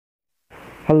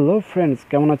Hello friends,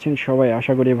 কেমন আছেন সবাই?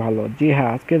 আশা করি ভালো। জি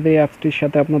হ্যাঁ, আজকের এই অ্যাপসটির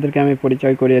সাথে আপনাদেরকে আমি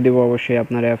পরিচয় করিয়ে দেবো। অবশ্যই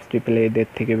আপনার অ্যাপসটি পেলে এদের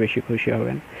থেকে বেশি খুশি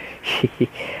হবেন।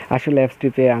 আসলে অ্যাপসটি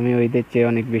পেয়ে আমি ওইদের চেয়ে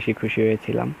অনেক বেশি খুশি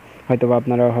হয়েছিলাম, হয়তো বা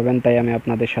আপনারাও হবেন, তাই আমি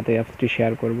আপনাদের সাথে অ্যাপসটি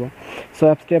শেয়ার করব। সো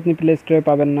অ্যাপসটি আপনি প্লে স্টোরে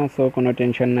পাবেন না, সো কোনো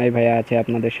টেনশন নাই ভাইয়া, আছে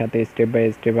আপনাদের সাথে স্টেপ বাই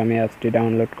স্টেপ আমি অ্যাপসটি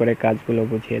ডাউনলোড করে কাজগুলো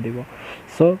বুঝিয়ে দিব।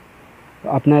 সো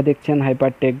আপনারা দেখছেন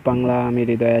হাইপারটেক বাংলা, আমি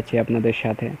হৃদয় আছি আপনাদের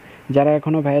সাথে। যারা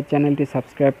এখনও ভাইয়ের চ্যানেলটি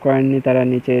সাবস্ক্রাইব করেননি তারা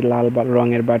নিচে লাল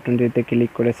রঙের বাটনটিতে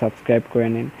ক্লিক করে সাবস্ক্রাইব করে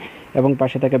নিন এবং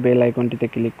পাশে থাকা বেল আইকনটিতে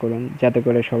ক্লিক করুন, যাতে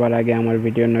করে সবার আগে আমার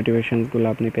ভিডিওর নোটিফিকেশনসগুলো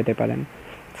আপনি পেতে পারেন।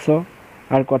 সো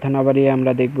আর কথা না বাড়িয়ে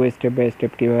আমরা দেখব স্টেপ বাই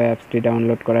স্টেপ কীভাবে অ্যাপসটি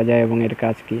ডাউনলোড করা যায় এবং এর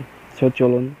কাজ কী। সো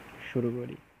চলুন শুরু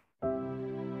করি।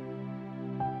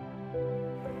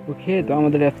 ওকে, তো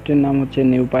আমাদের অ্যাপসটির নাম হচ্ছে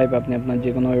নিউ পাইপ। আপনি আপনার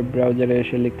যে কোনো ওয়েব ব্রাউজারে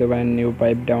এসে লিখতে পারেন নিউ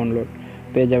পাইপ ডাউনলোড,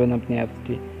 পেয়ে যাবেন আপনি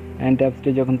অ্যাপসটি। অ্যান্ড অ্যাপসটি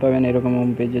যখন পাবেন এরকম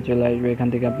হোম পেজে চলে আসবে, এখান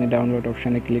থেকে আপনি ডাউনলোড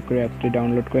অপশানে ক্লিক করে অ্যাপসটি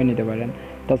ডাউনলোড করে নিতে পারেন।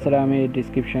 তাছাড়া আমি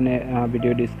ডিসক্রিপশনে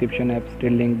ভিডিও ডিসক্রিপশনে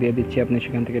অ্যাপসটির লিঙ্ক দিয়ে দিচ্ছি, আপনি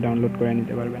সেখান থেকে ডাউনলোড করে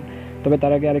নিতে পারবেন। তবে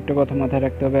তার আগে আরেকটা কথা মাথায়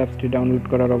রাখতে হবে, অ্যাপসটি ডাউনলোড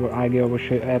করার আগে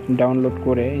অবশ্যই ডাউনলোড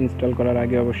করে ইনস্টল করার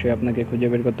আগে অবশ্যই আপনাকে খুঁজে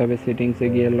বের করতে হবে সেটিংসে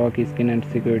গিয়ে লক স্ক্রিন অ্যান্ড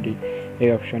সিকিউরিটি এই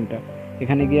অপশানটা।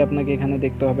 এখানে গিয়ে আপনাকে এখানে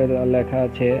দেখতে হবে লেখা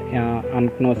আছে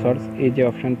আননো সোর্স, এই যে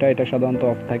অপশানটা, এটা সাধারণত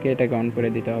অফ থাকে, এটাকে অন করে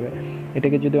দিতে হবে।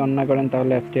 এটাকে যদি অন না করেন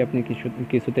তাহলে অ্যাপসটি আপনি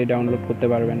কিছুতেই ডাউনলোড করতে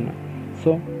পারবেন না।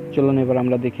 সো চলুন এবার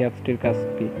আমরা দেখি অ্যাপসটির কাজ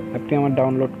কী। অ্যাপটি আমার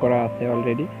ডাউনলোড করা আছে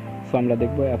অলরেডি। সো আমরা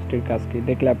দেখবো অ্যাপসটির কাজ কী,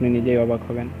 দেখলে আপনি নিজেই অবাক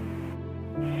হবেন।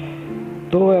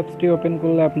 তো অ্যাপসটি ওপেন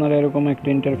করলে আপনারা এরকম একটা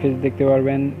ইন্টারফেস দেখতে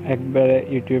পারবেন, একবারে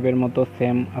ইউটিউবের মতো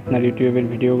সেম। আপনার ইউটিউবের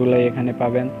ভিডিওগুলো এখানে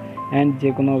পাবেন অ্যান্ড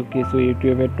যে কোনো কিছু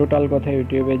ইউটিউবের, টোটাল কথা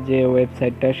ইউটিউবের যে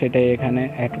ওয়েবসাইটটা সেটাই এখানে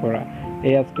অ্যাড করা।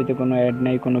 এই অ্যাপসটিতে কোনো অ্যাড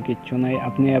নাই, কোনো কিচ্ছু নাই।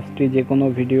 আপনি অ্যাপসটি যে কোনো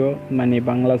ভিডিও মানে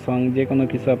বাংলা সং যে কোনো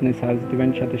কিছু আপনি সার্চ দেবেন,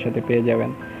 সাথে সাথে পেয়ে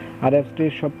যাবেন। আর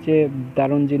অ্যাপসটির সবচেয়ে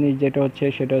দারুণ জিনিস যেটা হচ্ছে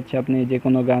সেটা হচ্ছে আপনি যে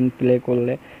কোনো গান প্লে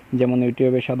করলে, যেমন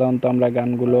ইউটিউবে সাধারণত আমরা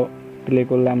গানগুলো প্লে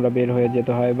করলে আমরা বের হয়ে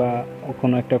যেতে হয়, বা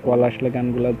কোনো একটা কল আসলে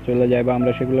গানগুলো চলে যায়, বা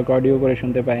আমরা সেগুলোকে অডিও করে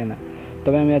শুনতে পাই না।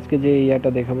 তবে আমি আজকে যে ইয়াটা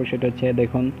দেখাবো সেটা হচ্ছে,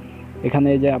 দেখুন এখানে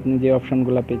যে আপনি যে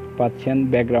অপশানগুলো পাচ্ছেন,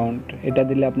 ব্যাকগ্রাউন্ড, এটা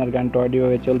দিলে আপনার গানটা অডিও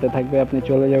হয়ে চলতে থাকবে। আপনি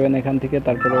চলে যাবেন এখান থেকে,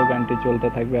 তারপরেও গানটি চলতে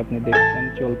থাকবে, আপনি দেখছেন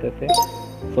চলতেছে।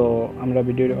 সো আমরা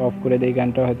ভিডিও অফ করে দিই,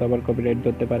 গানটা হয়তো আবার কপিরাইট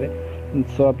ধরতে পারে।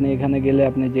 সো আপনি এখানে গেলে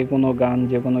আপনি যে কোনো গান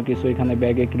যে কোনো কিছু এখানে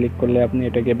ব্যাগে ক্লিক করলে আপনি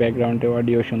এটাকে ব্যাকগ্রাউন্ডে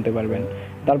অডিও শুনতে পারবেন।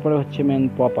 তারপরে হচ্ছে মেন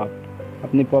পপ আপ।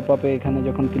 আপনি পপ আপে এখানে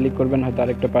যখন ক্লিক করবেন হয়তো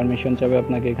আরেকটা পারমিশন চাবে,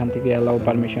 আপনাকে এখান থেকে অ্যালাউ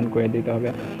পারমিশন করে দিতে হবে।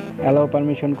 অ্যালাউ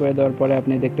পারমিশন করে দেওয়ার পরে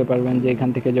আপনি দেখতে পারবেন যে এখান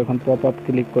থেকে যখন পপ আপ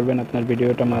ক্লিক করবেন আপনার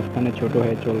ভিডিওটা মাঝখানে ছোট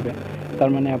হয়ে চলবে। তার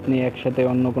মানে আপনি একসাথে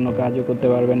অন্য কোনো কাজও করতে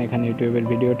পারবেন, এখানে ইউটিউবের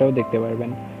ভিডিওটাও দেখতে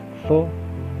পারবেন। সো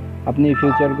আপনি এই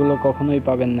ফিচারগুলো কখনোই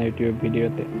পাবেন না ইউটিউব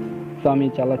ভিডিওতে। সো আমি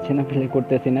চালাচ্ছি না, প্লে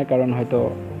করতেছি না, কারণ হয়তো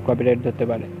কপিরাইট ধরতে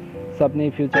পারে। সো আপনি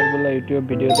এই ফিচারগুলো ইউটিউব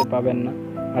ভিডিওতে পাবেন না।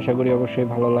 আশা করি অবশ্যই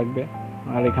ভালো লাগবে।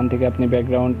 আর এখান থেকে আপনি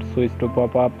background switch to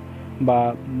pop up বা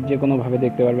যে কোনোভাবে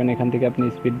দেখতে পারবেন। এখান থেকে আপনি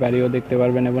স্পিড বাড়িয়েও দেখতে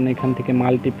পারবেন এবং এখান থেকে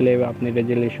মাল্টিপ্লে আপনি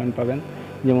রেজুলেশন পাবেন।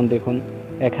 যেমন দেখুন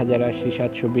 1080,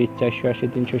 720, 480,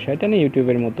 360, এটা নিয়ে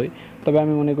ইউটিউবের মতোই। তবে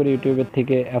আমি মনে করি ইউটিউবের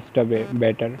থেকে অ্যাপসটা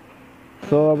বেটার।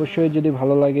 সো অবশ্যই যদি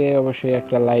ভালো লাগে অবশ্যই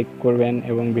একটা লাইক করবেন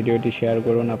এবং ভিডিওটি শেয়ার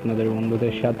করুন আপনাদের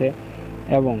বন্ধুদের সাথে,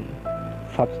 এবং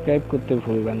সাবস্ক্রাইব করতে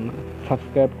ভুলবেন না।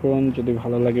 সাবস্ক্রাইব করুন, যদি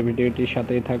ভালো লাগে ভিডিওটির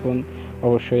সাথেই থাকুন।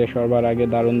 অবশ্যই সবার আগে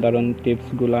দারুণ দারুণ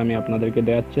টিপসগুলো আমি আপনাদেরকে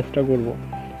দেওয়ার চেষ্টা করব।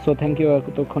 সো থ্যাংক ইউ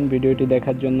এতক্ষণ ভিডিওটি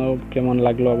দেখার জন্য। কেমন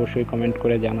লাগলো অবশ্যই কমেন্ট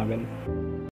করে জানাবেন।